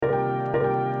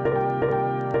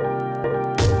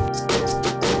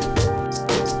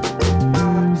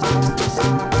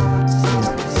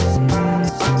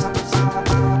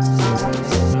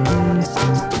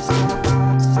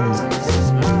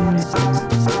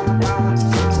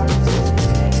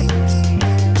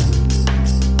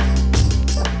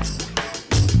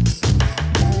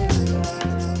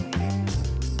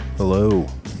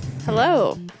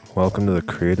welcome to the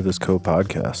Creativist Co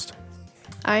podcast.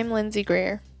 I'm Lindsay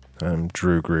Greer. I'm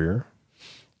Drew Greer.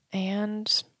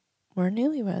 And we're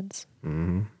newlyweds.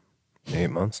 8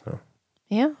 months now.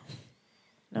 Yeah.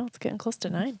 No, it's getting close to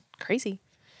 9. Crazy.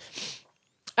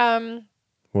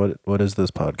 What is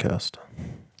this podcast?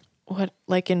 What,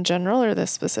 like in general or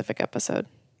this specific episode?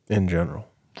 In general.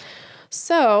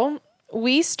 So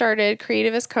we started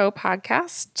Creativist Co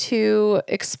podcast to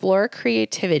explore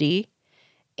creativity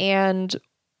and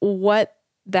what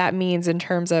that means in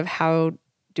terms of how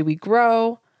do we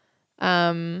grow,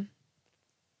 how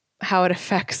it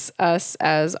affects us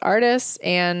as artists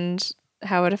and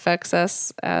how it affects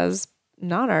us as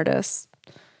non-artists.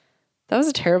 That was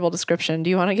a terrible description.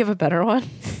 Do you want to give a better one?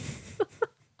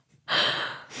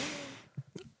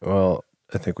 Well,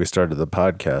 I think we started the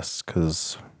podcast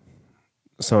because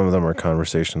some of them are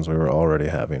conversations we were already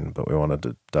having, but we wanted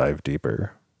to dive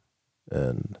deeper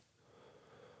and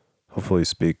hopefully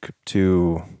speak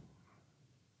to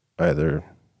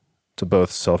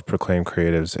both self-proclaimed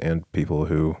creatives and people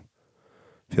who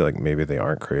feel like maybe they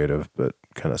aren't creative, but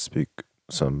kind of speak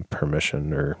some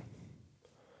permission or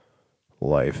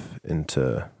life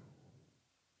into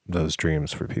those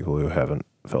dreams for people who haven't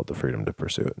felt the freedom to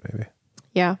pursue it, maybe.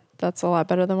 Yeah, that's a lot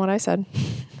better than what I said.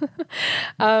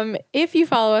 If you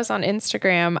follow us on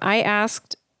Instagram, I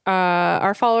asked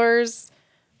our followers,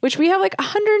 which we have like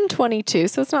 122,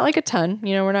 so it's not like a ton.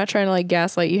 You know, we're not trying to like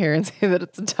gaslight you here and say that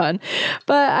it's a ton.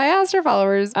 But I asked our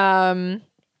followers,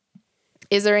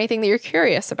 is there anything that you're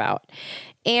curious about?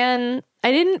 And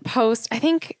I didn't post, I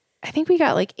think we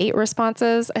got like 8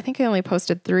 responses. I think I only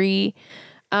posted 3.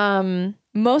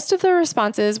 Most of the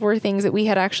responses were things that we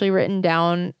had actually written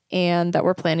down and that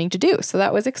we're planning to do. So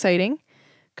that was exciting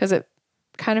because it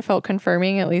kind of felt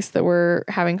confirming, at least, that we're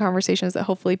having conversations that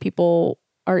hopefully people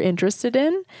are interested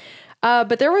in.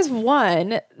 But there was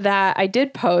one that I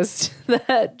did post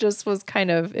that just was kind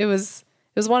of, it was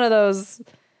one of those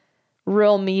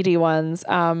real meaty ones.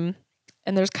 And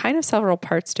there's kind of several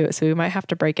parts to it, so we might have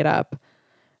to break it up.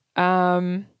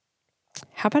 How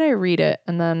about I read it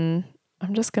and then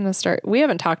I'm just going to start. We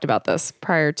haven't talked about this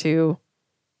prior to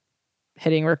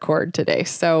hitting record today,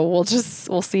 so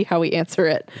we'll see how we answer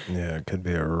it. Yeah, it could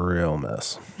be a real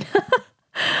mess.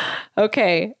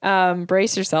 Okay,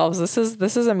 brace yourselves. This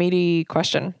is a meaty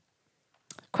question.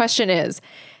 Question is,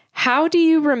 how do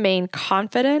you remain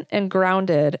confident and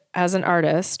grounded as an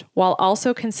artist while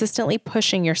also consistently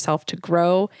pushing yourself to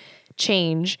grow,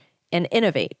 change, and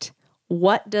innovate?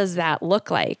 What does that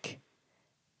look like?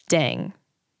 Dang.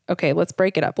 Okay, let's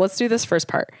break it up. Let's do this first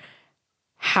part.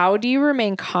 How do you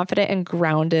remain confident and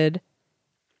grounded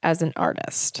as an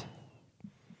artist?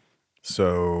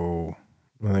 So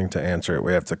I think to answer it,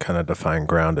 we have to kind of define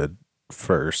grounded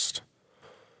first.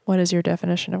 What is your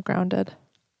definition of grounded?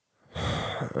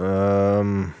 I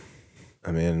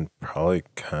mean, probably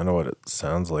kind of what it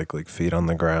sounds like feet on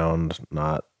the ground,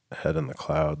 not head in the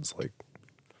clouds. Like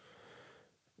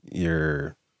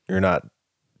you're not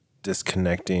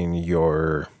disconnecting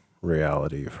your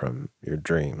reality from your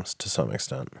dreams to some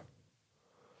extent.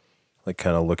 Like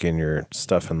kind of looking your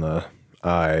stuff in the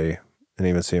eye and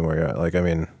even seeing where you're at. Like, I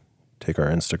mean, take our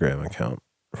Instagram account,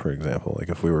 for example. Like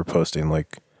if we were posting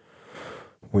like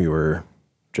we were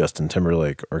Justin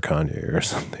Timberlake or Kanye or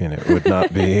something, it would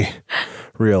not be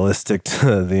realistic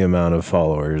to the amount of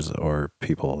followers or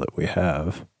people that we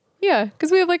have. Yeah,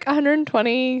 because we have like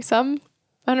 120 some,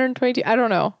 122. I don't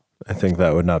know. I think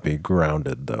that would not be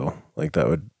grounded though. Like that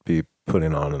would be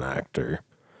putting on an actor.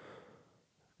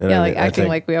 And yeah, like acting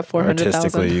like we have 400,000.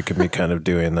 Artistically, you could be kind of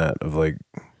doing that of like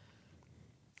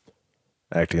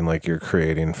acting like you're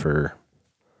creating for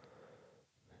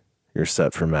your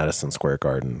set for Madison Square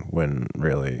Garden when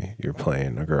really you're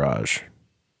playing a garage.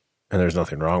 And there's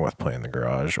nothing wrong with playing the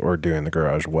garage or doing the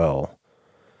garage well.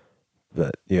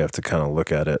 But you have to kind of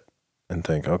look at it and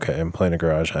think, okay, I'm playing a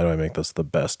garage. How do I make this the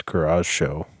best garage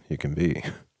show you can be?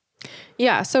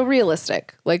 Yeah, so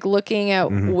realistic, like looking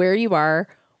at where you are,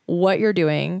 what you're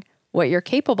doing, what you're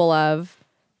capable of,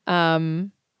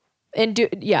 and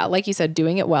like you said,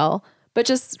 doing it well, but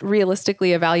just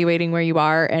realistically evaluating where you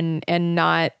are and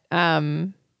not.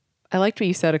 I liked what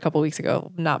you said a couple weeks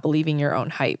ago, not believing your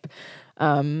own hype,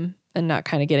 and not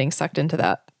kind of getting sucked into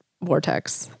that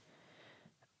vortex.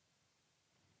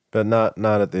 But not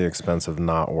at the expense of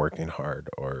not working hard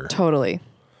or Totally.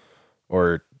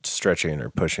 Or stretching or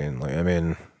pushing. Like, I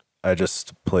mean, I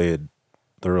just played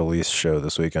the release show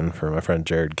this weekend for my friend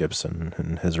Jared Gibson,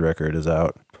 and his record is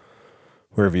out.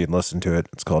 Wherever you'd listen to it,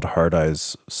 it's called Hard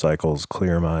Eyes Cycles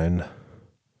Clear Mind.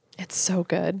 It's so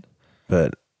good.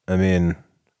 But I mean,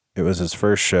 it was his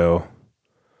first show.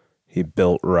 He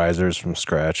built risers from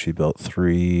scratch. He built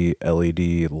 3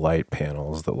 LED light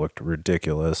panels that looked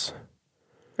ridiculous.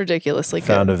 Ridiculously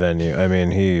Found good. a venue. I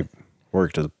mean, he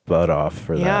worked his butt off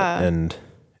for Yeah. that, and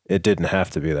it didn't have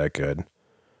to be that good.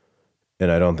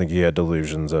 And I don't think he had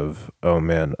delusions of, oh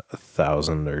man,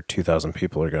 1,000 or 2,000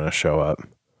 people are going to show up.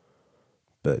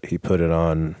 But he put it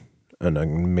on an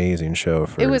amazing show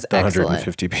for It was the excellent.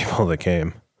 150 people that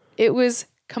came. It was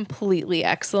completely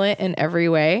excellent in every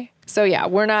way. So yeah,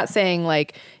 we're not saying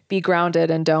like be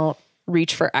grounded and don't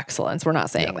reach for excellence. We're not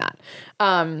saying that.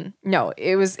 No,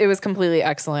 it was completely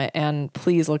excellent, and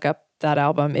please look up that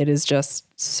album. It is just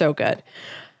so good.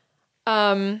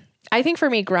 I think for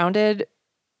me, grounded,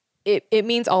 it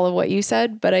means all of what you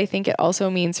said, but I think it also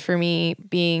means for me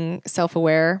being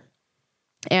self-aware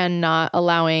and not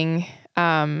allowing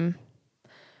my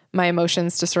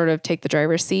emotions to sort of take the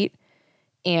driver's seat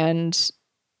and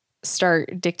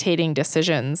start dictating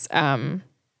decisions. And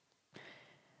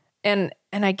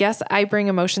I guess I bring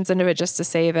emotions into it just to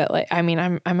say that, like, I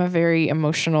mean, I'm a very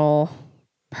emotional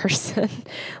person.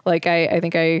 Like I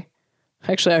think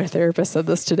actually our therapist said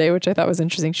this today, which I thought was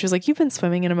interesting. She was like, you've been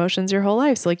swimming in emotions your whole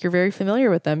life. So like, you're very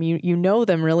familiar with them. You know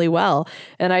them really well.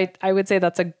 And I would say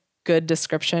that's a good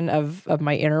description of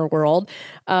my inner world.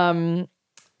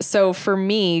 So for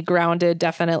me, grounded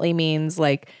definitely means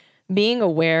like being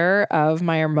aware of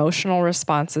my emotional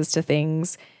responses to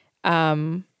things,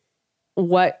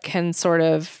 what can sort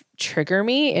of trigger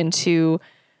me into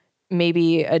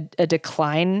maybe a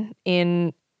decline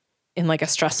in like a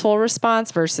stressful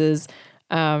response versus,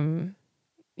 taking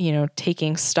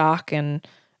stock and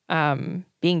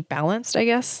being balanced, I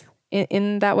guess,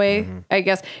 in that way. Mm-hmm. I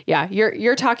guess, yeah,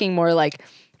 you're talking more like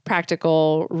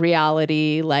practical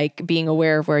reality, like being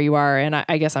aware of where you are. And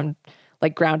I guess I'm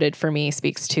like grounded for me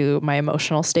speaks to my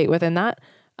emotional state within that,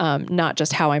 not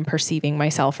just how I'm perceiving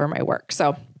myself or my work.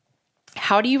 So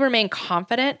how do you remain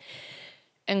confident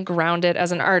and grounded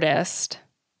as an artist?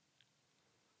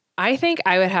 I think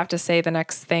I would have to say the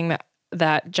next thing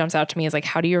that jumps out to me is like,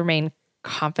 how do you remain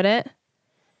confident?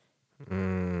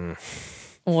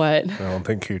 What? I don't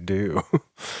think you do.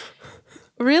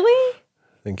 Really?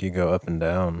 I think you go up and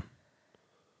down.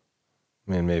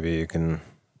 I mean, maybe you can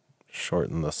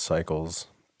shorten the cycles,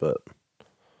 but...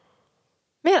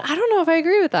 Man, I don't know if I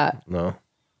agree with that. No?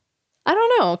 I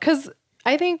don't know, because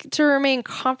I think to remain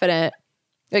confident,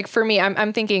 like for me,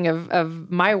 I'm thinking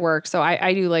of my work. So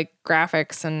I do like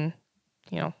graphics and,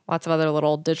 lots of other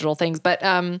little digital things. But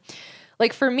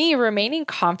like for me, remaining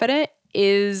confident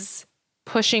is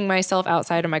pushing myself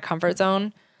outside of my comfort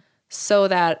zone so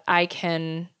that I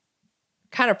can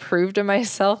kind of prove to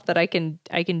myself that I can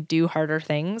do harder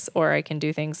things, or I can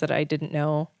do things that I didn't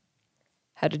know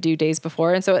how to do days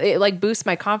before. And so it like boosts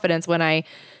my confidence when I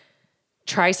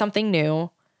try something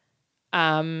new.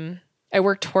 I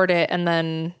work toward it, and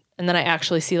then I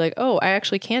actually see like, oh, I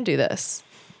actually can do this.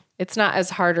 It's not as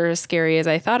hard or as scary as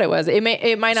I thought it was. It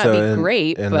might not be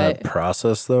great, in but that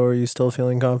process though, are you still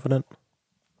feeling confident?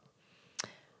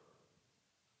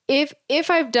 If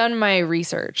I've done my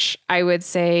research, I would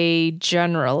say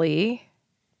generally.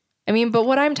 I mean, but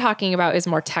what I'm talking about is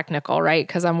more technical, right?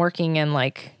 Because I'm working in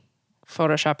like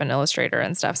Photoshop and Illustrator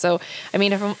and stuff. So, I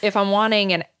mean, if I'm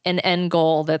wanting an end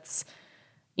goal that's,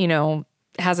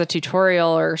 has a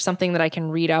tutorial or something that I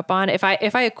can read up on, if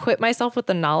I equip myself with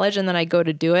the knowledge and then I go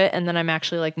to do it, and then I'm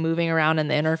actually like moving around in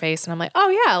the interface and I'm like, oh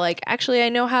yeah, like actually I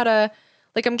know how to,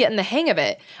 like I'm getting the hang of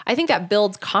it. I think that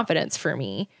builds confidence for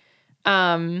me.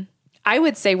 I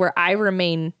would say where I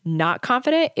remain not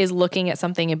confident is looking at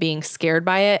something and being scared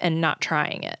by it and not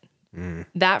trying it.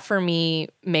 That for me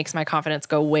makes my confidence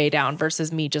go way down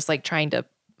versus me just like trying to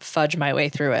fudge my way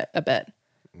through it a bit.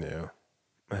 Yeah.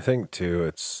 I think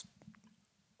too,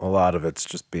 a lot of it's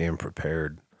just being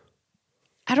prepared.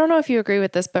 I don't know if you agree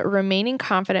with this, but remaining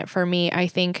confident for me, I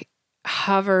think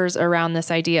hovers around this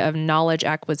idea of knowledge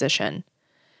acquisition.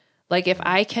 Like if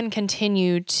I can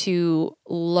continue to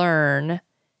learn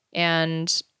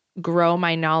and grow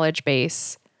my knowledge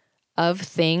base of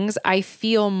things, I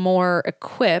feel more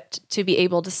equipped to be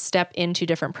able to step into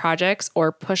different projects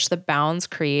or push the bounds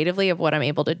creatively of what I'm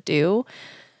able to do.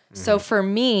 Mm-hmm. So for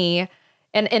me,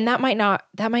 and that might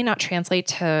not translate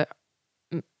to,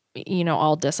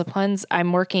 all disciplines.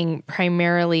 I'm working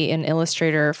primarily in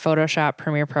Illustrator, Photoshop,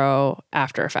 Premiere Pro,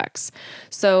 After Effects.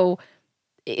 So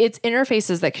it's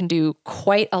interfaces that can do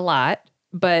quite a lot,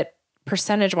 but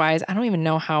percentage-wise, I don't even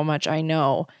know how much I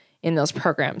know in those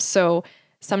programs. So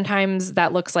sometimes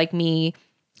that looks like me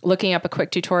looking up a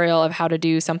quick tutorial of how to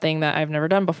do something that I've never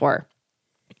done before,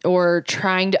 or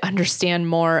trying to understand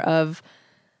more of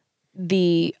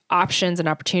the options and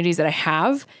opportunities that I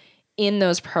have in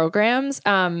those programs,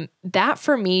 that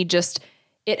for me just,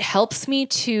 it helps me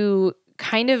to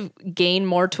kind of gain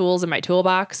more tools in my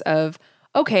toolbox of,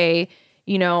 okay,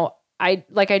 you know, I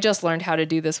just learned how to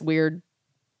do this weird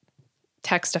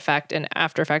text effect in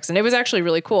After Effects, and it was actually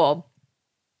really cool.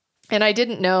 And I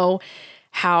didn't know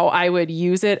how I would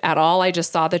use it at all. I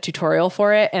just saw the tutorial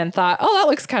for it and thought, oh, that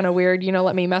looks kind of weird. You know,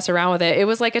 let me mess around with it. It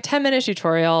was like a 10-minute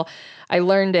tutorial. I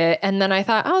learned it. And then I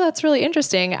thought, oh, that's really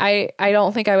interesting. I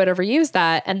don't think I would ever use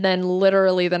that. And then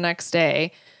literally the next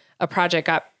day, a project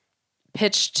got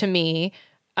pitched to me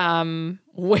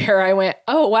where I went,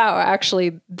 oh, wow,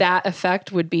 actually that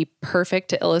effect would be perfect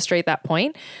to illustrate that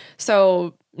point.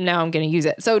 So now I'm going to use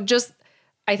it. So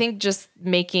I think just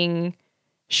making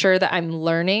sure that I'm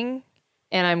learning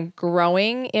and I'm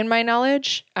growing in my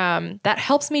knowledge, that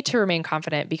helps me to remain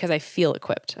confident because I feel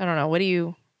equipped. I don't know. What do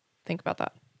you think about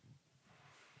that?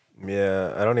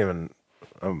 Yeah,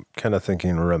 I'm kind of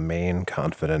thinking remain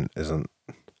confident isn't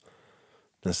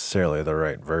necessarily the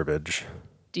right verbiage.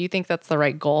 Do you think that's the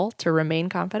right goal, to remain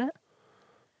confident?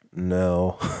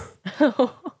 No.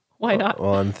 Why not?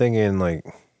 Well, I'm thinking like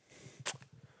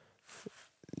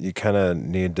you kind of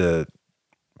need to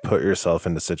put yourself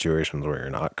into situations where you're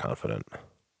not confident.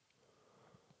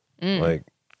 Like,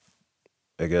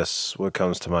 I guess what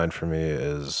comes to mind for me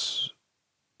is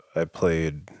I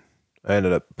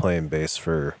ended up playing bass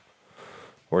for a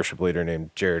worship leader named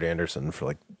Jared Anderson for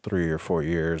like 3 or 4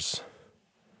 years.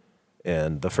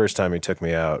 And the first time he took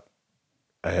me out,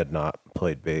 I had not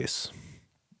played bass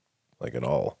like at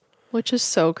all. Which is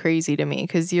so crazy to me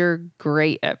because you're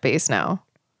great at bass now.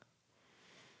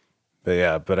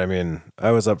 But I mean, I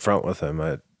was upfront with him.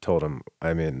 I told him,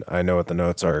 I mean, I know what the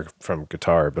notes are from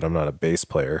guitar, but I'm not a bass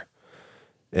player.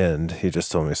 And he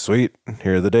just told me, sweet,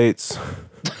 here are the dates.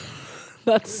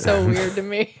 That's so weird to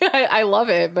me. I love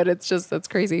it, but that's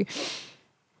crazy.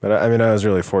 But I mean, I was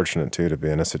really fortunate too to be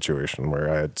in a situation where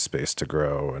I had space to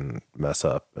grow and mess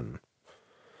up and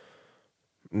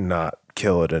not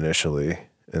kill it initially.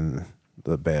 And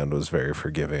the band was very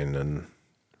forgiving and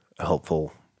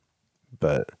helpful.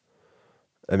 But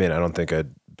I mean, I don't think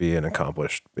I'd be an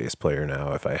accomplished bass player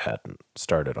now if I hadn't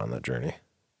started on that journey.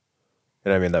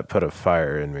 And I mean, that put a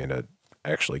fire in me to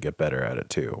actually get better at it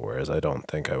too. Whereas I don't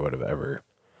think I would have ever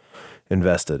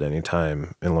invested any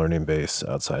time in learning bass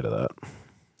outside of that.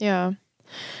 Yeah.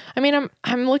 I mean,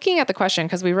 I'm looking at the question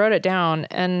because we wrote it down.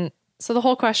 And so the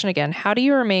whole question again, how do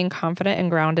you remain confident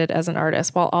and grounded as an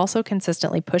artist while also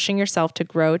consistently pushing yourself to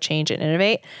grow, change, and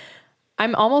innovate?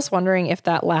 I'm almost wondering if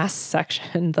that last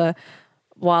section, the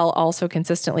while also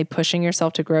consistently pushing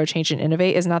yourself to grow, change, and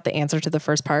innovate is not the answer to the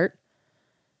first part.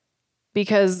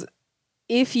 Because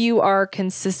if you are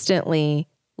consistently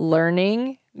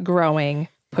learning, growing,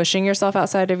 pushing yourself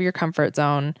outside of your comfort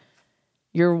zone,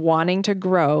 you're wanting to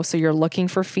grow. So you're looking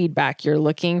for feedback. You're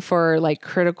looking for like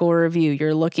critical review.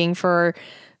 You're looking for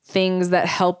things that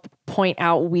help point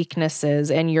out weaknesses,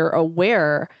 and you're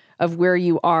aware of where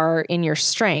you are in your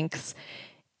strengths.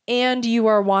 And you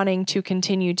are wanting to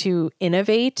continue to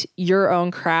innovate your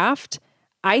own craft.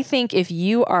 I think if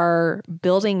you are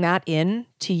building that in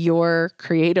to your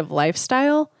creative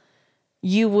lifestyle,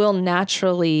 you will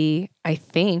naturally, I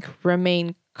think,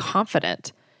 remain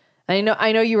confident. I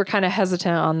know you were kind of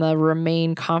hesitant on the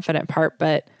remain confident part,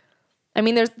 but I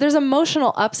mean, there's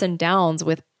emotional ups and downs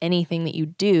with anything that you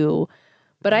do.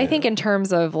 But I think in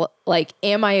terms of like,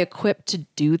 am I equipped to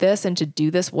do this and to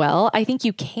do this well? I think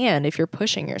you can if you're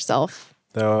pushing yourself.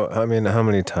 No, I mean, how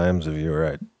many times have you or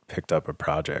I picked up a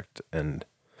project and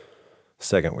the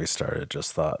second we started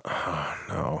just thought, oh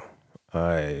no,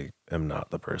 I am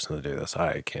not the person to do this.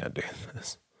 I can't do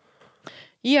this.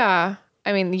 Yeah.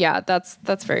 I mean, yeah,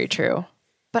 that's very true.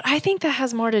 But I think that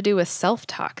has more to do with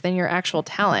self-talk than your actual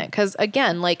talent. Because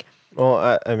again, like,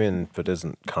 Well, I mean, but is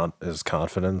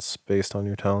confidence based on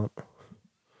your talent?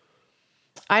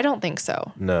 I don't think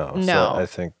so. No. No. So I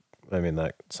think, I mean,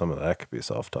 that some of that could be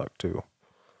self-talk too.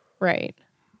 Right.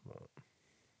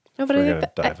 No, but We're I gonna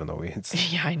think dive in the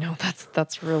weeds. yeah, I know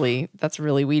that's really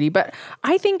weedy. But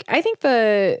I think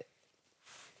the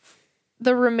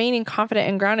remaining confident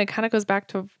and grounded kind of goes back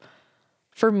to,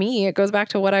 for me, it goes back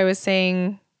to what I was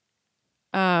saying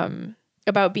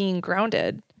about being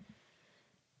grounded.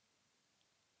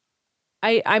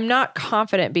 I'm not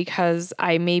confident because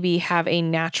I maybe have a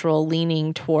natural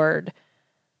leaning toward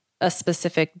a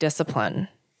specific discipline.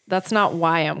 That's not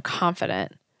why I'm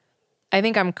confident. I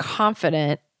think I'm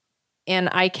confident, and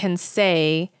I can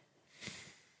say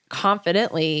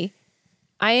confidently,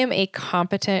 I am a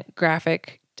competent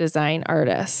graphic design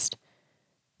artist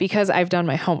because I've done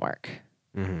my homework.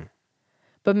 Mm-hmm.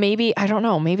 But maybe, I don't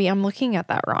know, maybe I'm looking at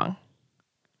that wrong.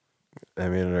 I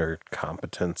mean, are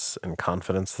competence and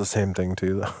confidence the same thing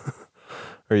too, though?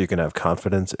 Or you can have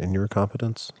confidence in your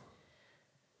competence?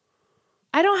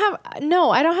 I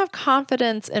don't have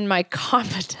confidence in my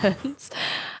competence.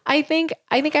 I think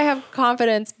I have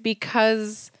confidence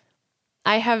because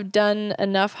I have done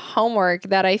enough homework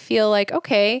that I feel like,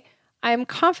 okay, I'm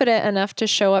confident enough to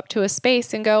show up to a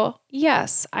space and go,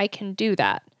 yes, I can do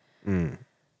that.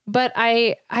 But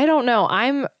I don't know.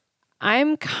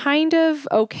 I'm kind of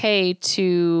okay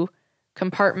to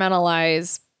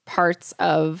compartmentalize parts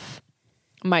of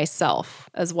myself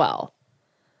as well.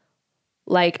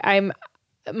 Like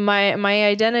my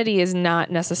identity is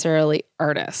not necessarily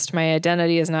artist. My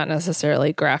identity is not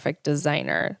necessarily graphic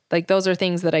designer. Like those are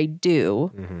things that I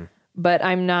do, but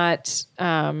I'm not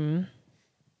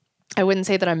I wouldn't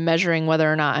say that I'm measuring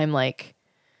whether or not I'm like,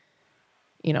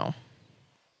 you know,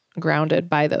 grounded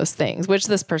by those things, which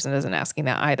this person isn't asking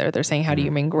that either. They're saying, how do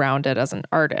you mean grounded as an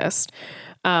artist?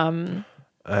 I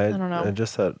don't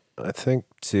know. I think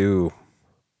too,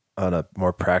 on a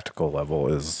more practical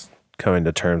level, is coming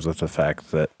to terms with the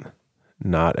fact that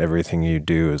not everything you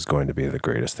do is going to be the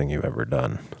greatest thing you've ever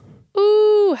done.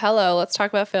 Ooh, hello. Let's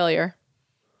talk about failure.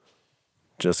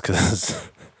 Just because,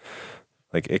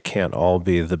 like, it can't all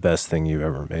be the best thing you've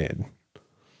ever made.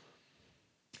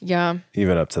 Yeah.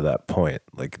 Even up to that point.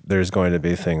 Like, there's going to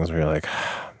be things where you're like,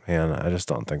 man, I just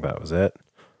don't think that was it.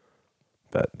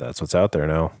 But that's what's out there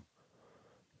now.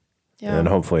 Yeah. And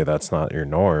hopefully that's not your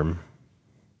norm.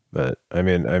 But I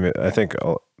mean, I think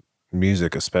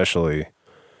music especially,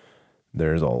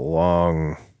 there's a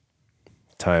long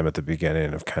time at the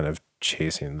beginning of kind of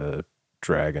chasing the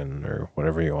dragon or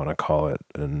whatever you want to call it,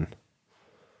 and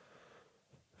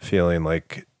feeling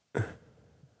like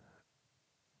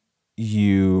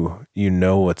you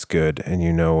know what's good and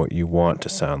you know what you want to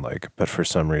sound like, but for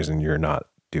some reason you're not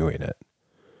doing it.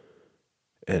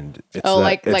 And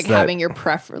it's having your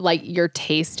like your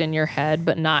taste in your head,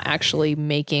 but not actually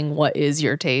making what is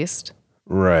your taste.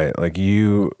 Right. Like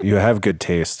you have good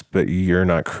taste, but you're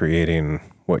not creating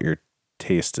what your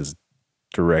taste is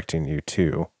directing you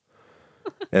to.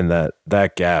 And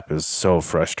that gap is so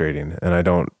frustrating. And I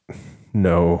don't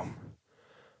know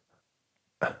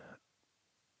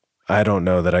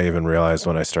that I even realized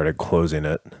when I started closing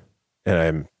it. And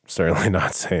I'm certainly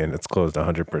not saying it's closed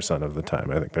 100% of the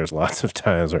time. I think there's lots of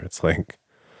times where it's like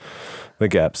the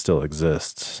gap still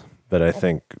exists. But I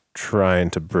think trying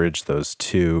to bridge those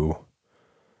two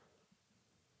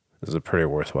is a pretty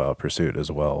worthwhile pursuit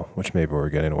as well, which maybe we're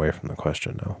getting away from the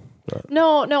question now. But.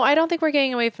 No, I don't think we're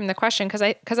getting away from the question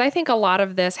because I think a lot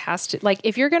of this has to, like,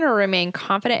 if you're going to remain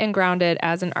confident and grounded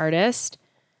as an artist,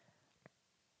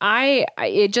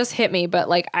 it just hit me, but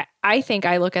like, I think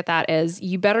I look at that as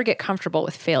you better get comfortable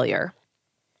with failure.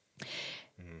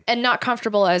 And not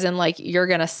comfortable as in like, you're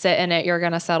going to sit in it, you're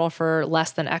going to settle for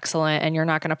less than excellent, and you're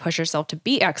not going to push yourself to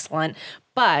be excellent.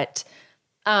 But,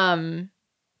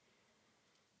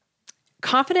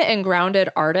 confident and grounded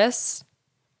artists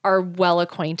are well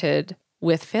acquainted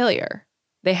with failure.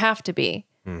 They have to be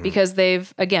because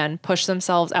they've, again, pushed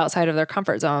themselves outside of their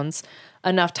comfort zones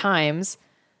enough times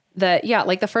that, yeah,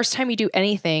 like the first time you do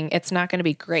anything, it's not going to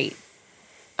be great.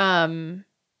 I mean,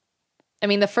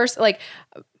 the first, like,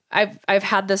 I've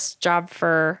had this job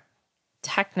for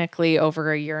technically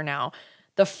over a year now.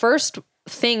 The first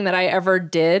thing that I ever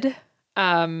did,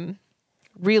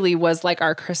 really was like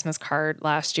our Christmas card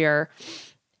last year.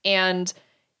 And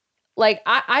like,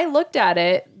 I looked at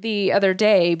it the other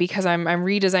day because I'm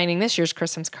redesigning this year's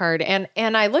Christmas card. And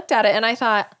I looked at it and I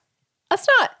thought, that's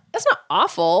not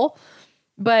awful,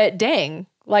 but dang,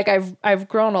 like I've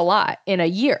grown a lot in a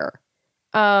year.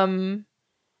 And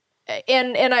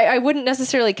I wouldn't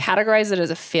necessarily categorize it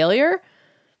as a failure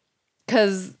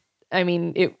because I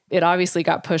mean, it obviously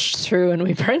got pushed through and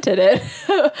we printed it.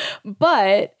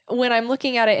 But when I'm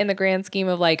looking at it in the grand scheme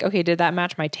of like, okay, did that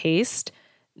match my taste?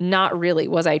 Not really.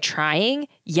 Was I trying?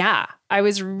 Yeah, I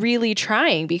was really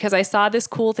trying because I saw this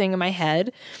cool thing in my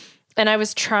head and I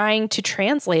was trying to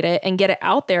translate it and get it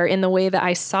out there in the way that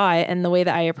I saw it and the way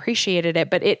that I appreciated it.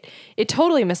 But it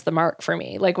totally missed the mark for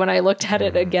me. Like when I looked at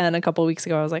it again a couple of weeks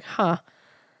ago, I was like,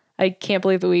 I can't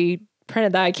believe that we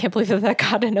printed that. I can't believe that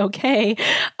got an okay.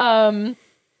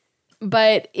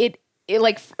 But it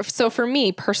like, so for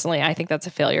me personally, I think that's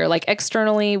a failure. Like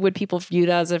externally, would people view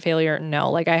that as a failure? No.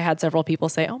 Like I had several people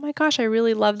say, oh my gosh, I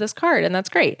really love this card. And that's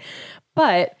great.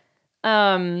 But,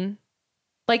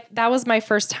 like that was my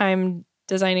first time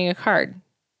designing a card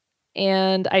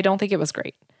and I don't think it was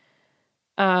great.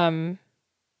 I'm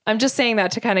just saying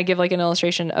that to kind of give like an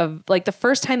illustration of like the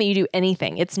first time that you do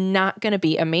anything, it's not going to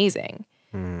be amazing.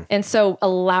 And so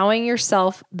allowing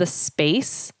yourself the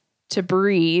space to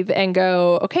breathe and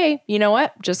go, okay, you know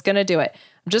what? Just going to do it.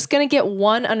 I'm just going to get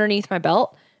one underneath my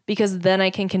belt because then I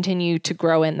can continue to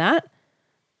grow in that.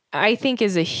 I think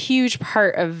is a huge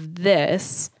part of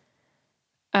this.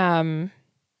 Yeah.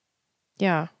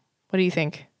 What do you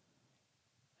think?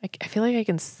 I feel like I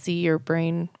can see your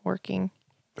brain working.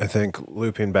 I think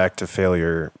looping back to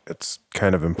failure, it's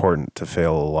kind of important to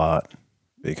fail a lot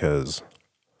because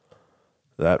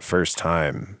that first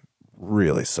time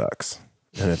really sucks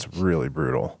and it's really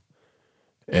brutal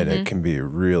and it can be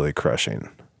really crushing.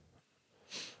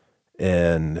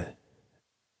 And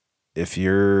if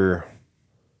you're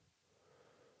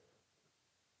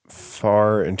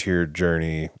far into your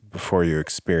journey before you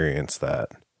experience that,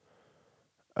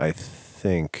 I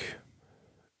think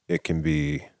it can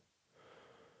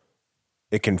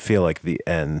feel like the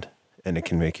end and it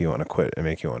can make you want to quit and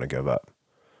make you want to give up.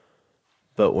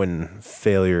 But when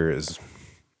failure is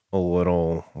a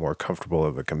little more comfortable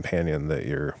of a companion that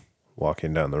you're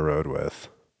walking down the road with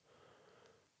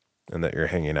and that you're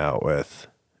hanging out with,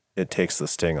 it takes the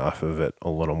sting off of it a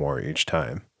little more each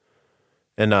time.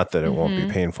 And not that it won't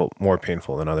be more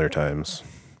painful than other times,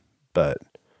 but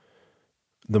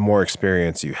the more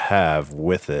experience you have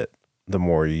with it, the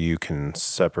more you can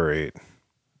separate.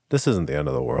 This isn't the end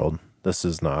of the world. This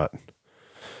is not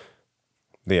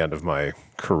the end of my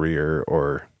career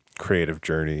or creative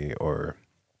journey or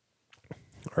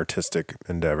artistic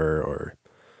endeavor or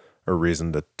a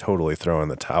reason to totally throw in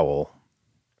the towel.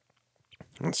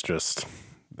 It's just,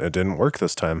 it didn't work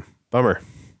this time. Bummer.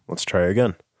 Let's try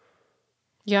again.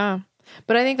 Yeah.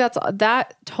 But I think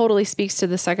that totally speaks to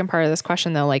the second part of this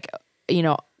question though. Like,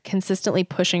 consistently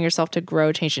pushing yourself to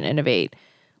grow, change, and innovate.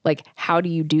 Like, how do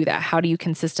you do that? How do you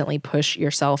consistently push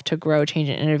yourself to grow, change,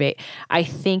 and innovate? I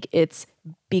think it's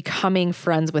becoming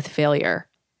friends with failure.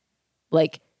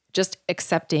 Like, just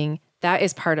accepting that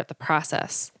is part of the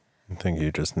process. I think you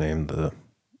just named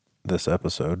this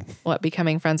episode. What,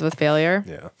 becoming friends with failure?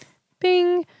 Yeah.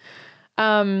 Bing.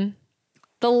 The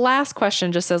last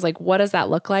question just says, like, what does that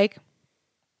look like?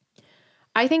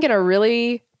 I think in a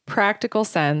really practical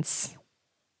sense,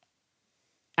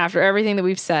 after everything that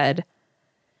we've said,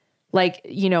 like,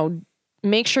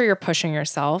 make sure you're pushing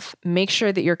yourself, make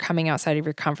sure that you're coming outside of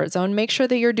your comfort zone, make sure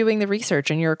that you're doing the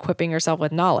research and you're equipping yourself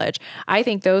with knowledge. I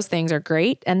think those things are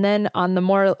great. And then on the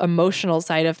more emotional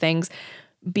side of things,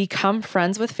 become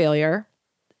friends with failure,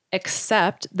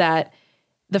 accept that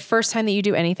the first time that you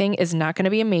do anything is not going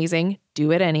to be amazing.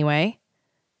 Do it anyway,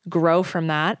 grow from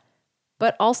that,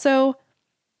 but also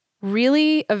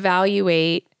really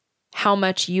evaluate how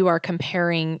much you are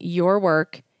comparing your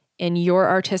work and your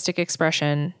artistic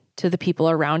expression to the people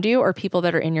around you or people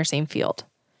that are in your same field.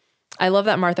 I love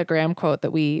that Martha Graham quote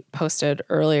that we posted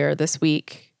earlier this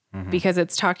week because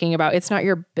it's talking about, it's not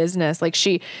your business. Like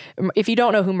if you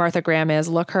don't know who Martha Graham is,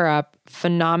 look her up.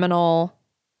 Phenomenal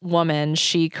woman.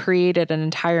 She created an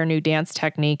entire new dance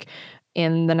technique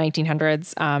in the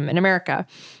 1900s in America.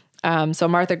 So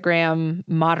Martha Graham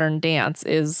Modern Dance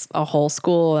is a whole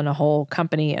school and a whole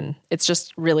company, and it's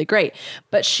just really great.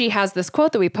 But she has this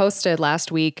quote that we posted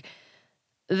last week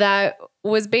that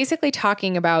was basically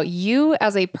talking about you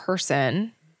as a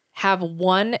person have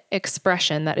one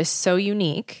expression that is so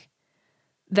unique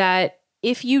that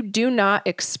if you do not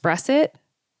express it,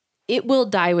 it will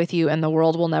die with you and the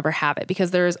world will never have it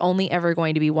because there is only ever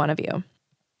going to be one of you.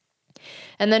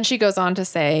 And then she goes on to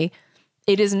say,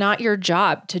 it is not your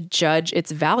job to judge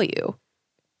its value.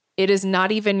 It is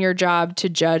not even your job to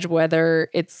judge whether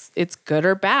it's good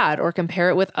or bad or compare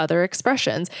it with other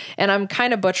expressions. And I'm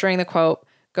kind of butchering the quote.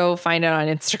 Go find it on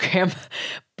Instagram.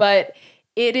 But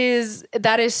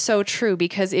that is so true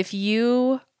because if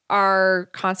you are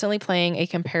constantly playing a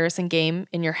comparison game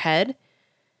in your head,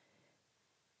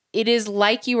 it is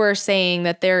like you are saying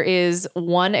that there is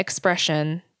one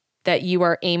expression that you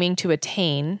are aiming to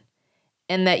attain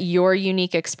and that your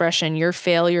unique expression, your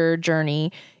failure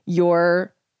journey,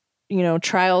 your,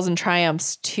 trials and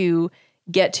triumphs to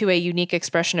get to a unique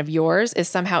expression of yours is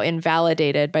somehow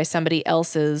invalidated by somebody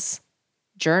else's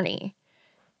journey.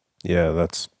 Yeah,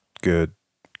 that's good.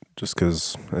 Just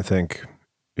because I think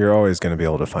you're always going to be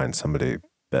able to find somebody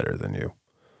better than you.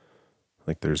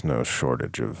 Like there's no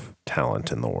shortage of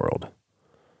talent in the world.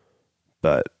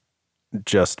 But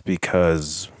just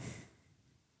because,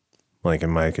 like in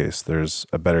my case, there's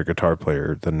a better guitar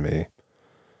player than me,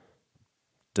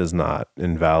 does not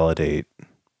invalidate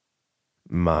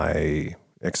my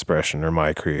expression or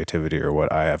my creativity or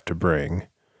what I have to bring.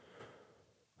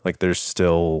 Like there's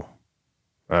still,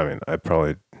 I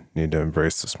probably need to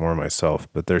embrace this more myself,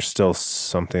 but there's still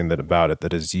something about it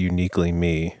that is uniquely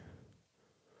me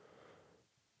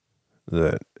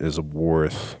that is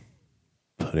worth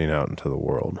putting out into the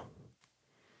world.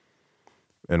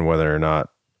 And whether or not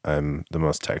I'm the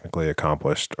most technically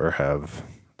accomplished or have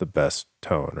the best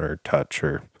tone or touch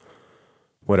or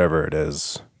whatever it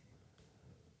is.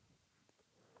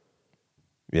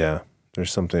 Yeah,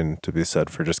 there's something to be said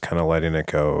for just kind of letting it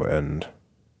go. And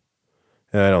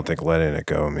I don't think letting it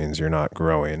go means you're not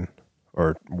growing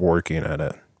or working at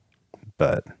it.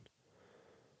 But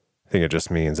I think it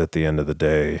just means at the end of the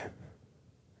day,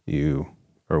 you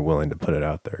are willing to put it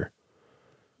out there.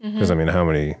 Because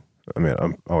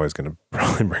I'm always going to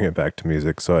probably bring it back to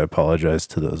music. So I apologize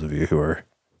to those of you who are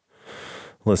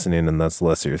listening and that's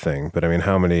less your thing. But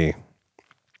how many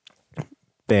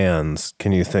bands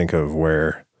can you think of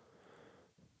where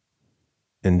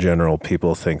in general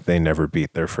people think they never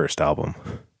beat their first album?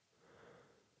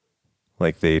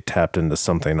 Like they tapped into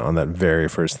something on that very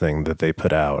first thing that they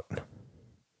put out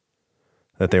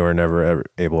that they were never ever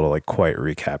able to like quite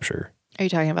recapture. Are you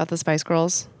talking about the Spice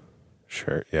Girls?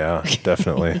 Sure. Yeah,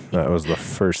 definitely. That was the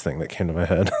first thing that came to my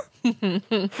head.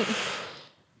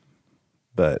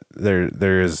 But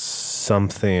there is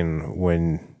something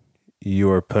when you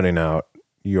are putting out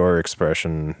your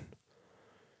expression,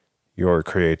 your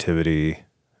creativity,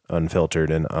 unfiltered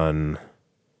and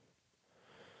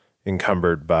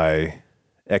unencumbered by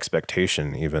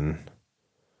expectation even,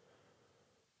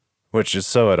 which is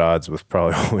so at odds with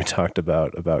probably what we talked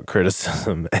about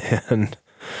criticism and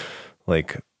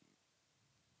like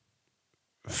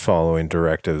following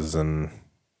directives and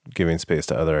giving space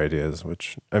to other ideas,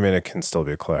 which it can still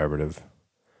be collaborative.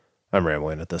 I'm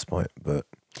rambling at this point, but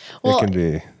it can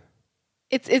be.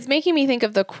 It's making me think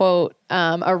of the quote,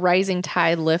 a rising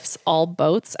tide lifts all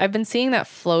boats. I've been seeing that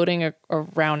floating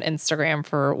around Instagram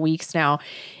for weeks now.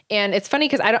 And it's funny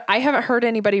because I haven't heard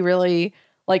anybody really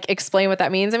like explain what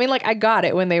that means. I got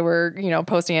it when they were,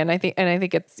 posting it. And I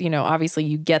think it's, obviously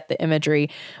you get the imagery,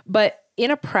 but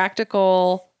in a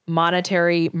practical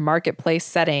monetary marketplace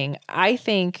setting, I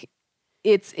think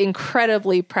it's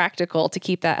incredibly practical to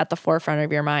keep that at the forefront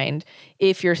of your mind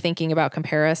if you're thinking about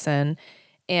comparison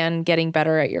and getting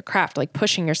better at your craft, like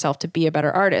pushing yourself to be a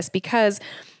better artist, because,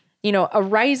 a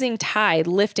rising tide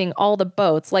lifting all the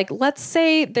boats, like let's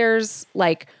say there's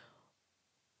like,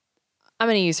 I'm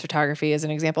going to use photography as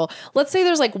an example. Let's say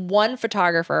there's like one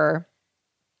photographer,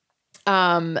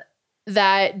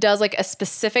 that does like a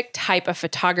specific type of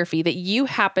photography that you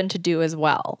happen to do as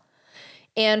well.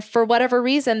 And for whatever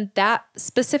reason, that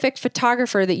specific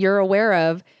photographer that you're aware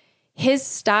of, his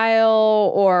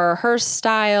style or her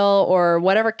style or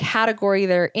whatever category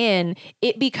they're in,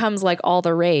 it becomes like all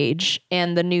the rage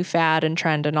and the new fad and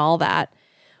trend and all that.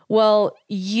 Well,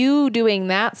 you doing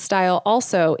that style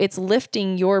also, it's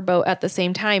lifting your boat at the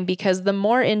same time, because the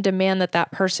more in demand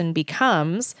that person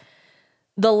becomes,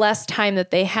 the less time that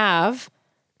they have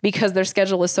because their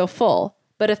schedule is so full.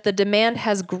 But if the demand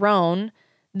has grown,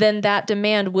 then that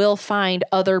demand will find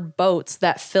other boats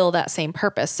that fill that same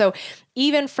purpose. So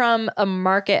even from a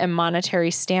market and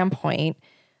monetary standpoint,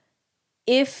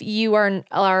 if you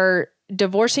are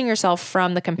divorcing yourself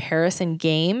from the comparison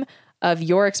game of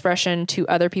your expression to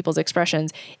other people's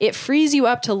expressions, it frees you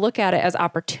up to look at it as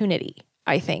opportunity,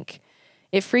 I think.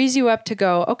 It frees you up to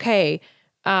go, okay,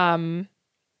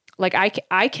 like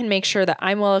I can make sure that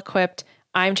I'm well equipped,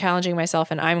 I'm challenging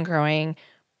myself and I'm growing.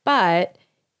 But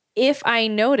if I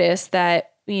notice that,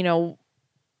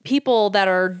 people that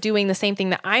are doing the same thing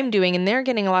that I'm doing and they're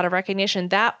getting a lot of recognition,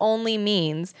 that only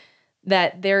means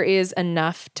that there is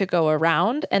enough to go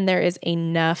around and there is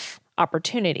enough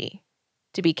opportunity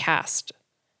to be cast.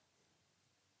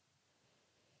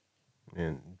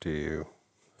 And do you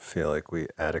feel like we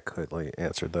adequately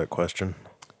answered that question?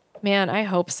 Man, I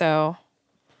hope so.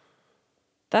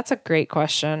 That's a great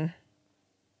question.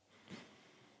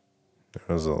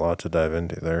 There was a lot to dive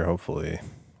into there. Hopefully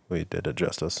we did it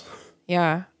justice.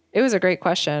 Yeah, it was a great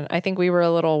question. I think we were a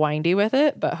little windy with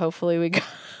it, but hopefully we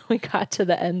got to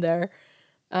the end there.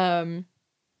 I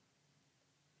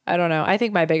don't know. I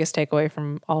think my biggest takeaway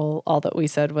from all that we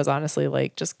said was honestly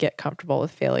like just get comfortable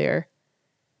with failure.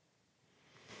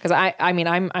 Because I'm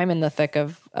in the thick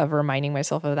of reminding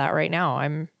myself of that right now.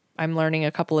 I'm learning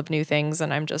a couple of new things,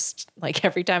 and I'm just like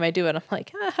every time I do it, I'm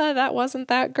like, that wasn't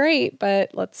that great,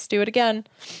 but let's do it again.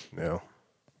 Yeah.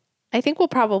 I think we'll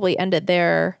probably end it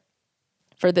there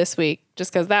for this week,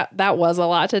 just because that was a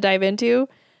lot to dive into.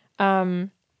 Yeah,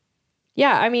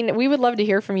 we would love to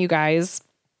hear from you guys.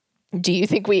 Do you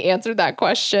think we answered that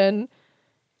question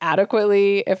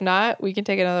adequately? If not, we can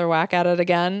take another whack at it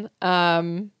again.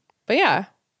 But yeah,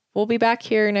 we'll be back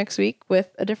here next week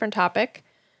with a different topic.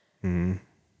 Mm-hmm.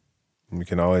 You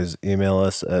can always email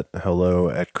us at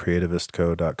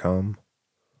hello@creativistco.com.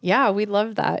 yeah, we'd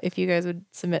love that if you guys would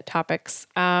submit topics.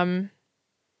 But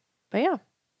yeah,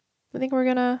 I think we're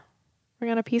gonna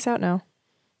peace out now.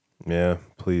 Yeah,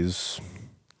 please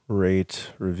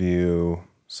rate, review,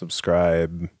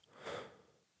 subscribe.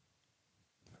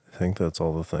 I think that's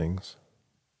all the things.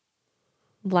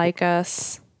 Like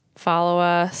us, follow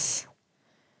us.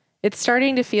 It's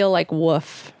starting to feel like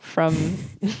woof from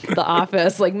The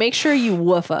Office. Like, make sure you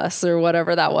woof us or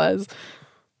whatever that was.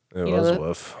 It was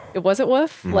woof. It wasn't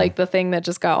woof? Like the thing that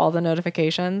just got all the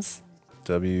notifications?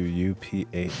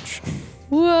 WUPH.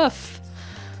 Woof.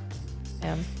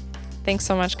 Yeah. Thanks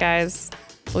so much, guys.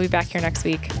 We'll be back here next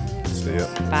week. See ya.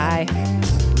 Bye.